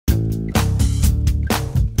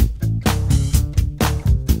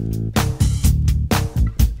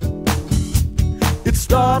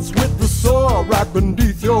starts with the soil right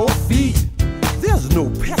beneath your feet. There's no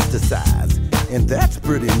pesticides, and that's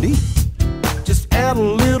pretty neat. Just add a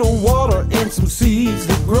little water and some seeds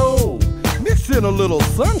to grow. Mix in a little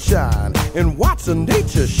sunshine and watch a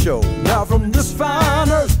nature show. Now from this fine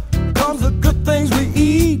earth comes the good things we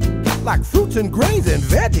eat, like fruits and grains and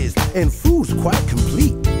veggies, and food's quite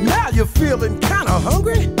complete. Now you're feeling kinda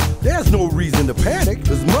hungry? There's no reason to panic,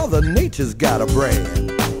 'cause Mother Nature's got a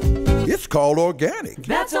brand. It's called organic.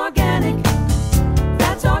 That's organic.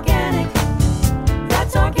 That's organic.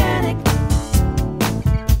 That's organic.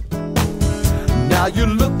 Now you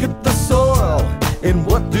look at the soil, and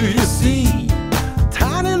what do you see?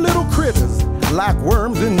 Tiny little critters like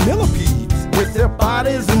worms and millipedes, with their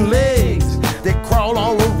bodies and legs, they crawl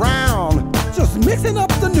all around, just mixing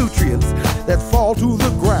up the nutrients that fall to the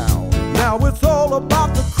ground. Now it's all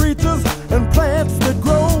about the creatures and plants that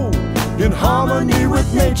grow in harmony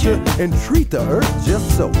with nature and treat the earth just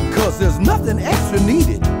so. 'Cause there's nothing extra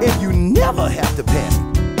needed, and you never have to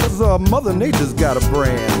panic, 'cause Mother Nature's got a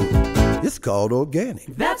brand. It's called organic.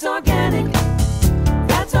 That's organic.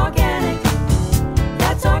 That's organic.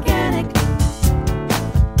 That's organic.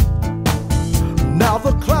 Now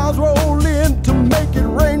the clouds roll in to make it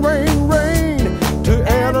rain, rain, rain, to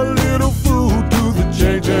add a little food to the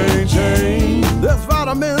chain, chain, chain. There's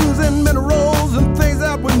vitamins and minerals and things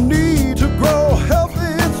that we need to grow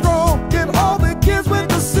healthy and strong. It all begins with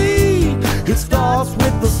the seed. It starts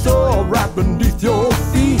with the soil right beneath your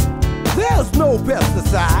feet. There's no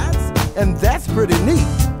pesticides, and that's pretty neat.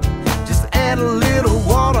 Just add a little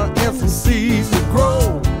water and some seeds to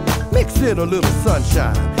grow. Mix in a little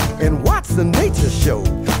sunshine and watch the nature show.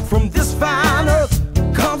 From this fine earth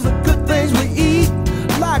comes the good things we eat,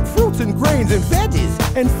 like fruits and grains and veggies,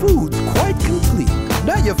 and food's quite complete.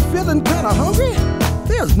 Now you're feeling kinda hungry?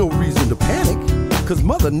 There's no reason to panic, 'cause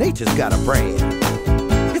Mother Nature's got a brand.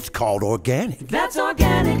 It's called organic. That's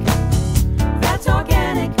organic. That's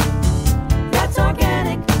organic. That's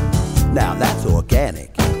organic. Now that's organic.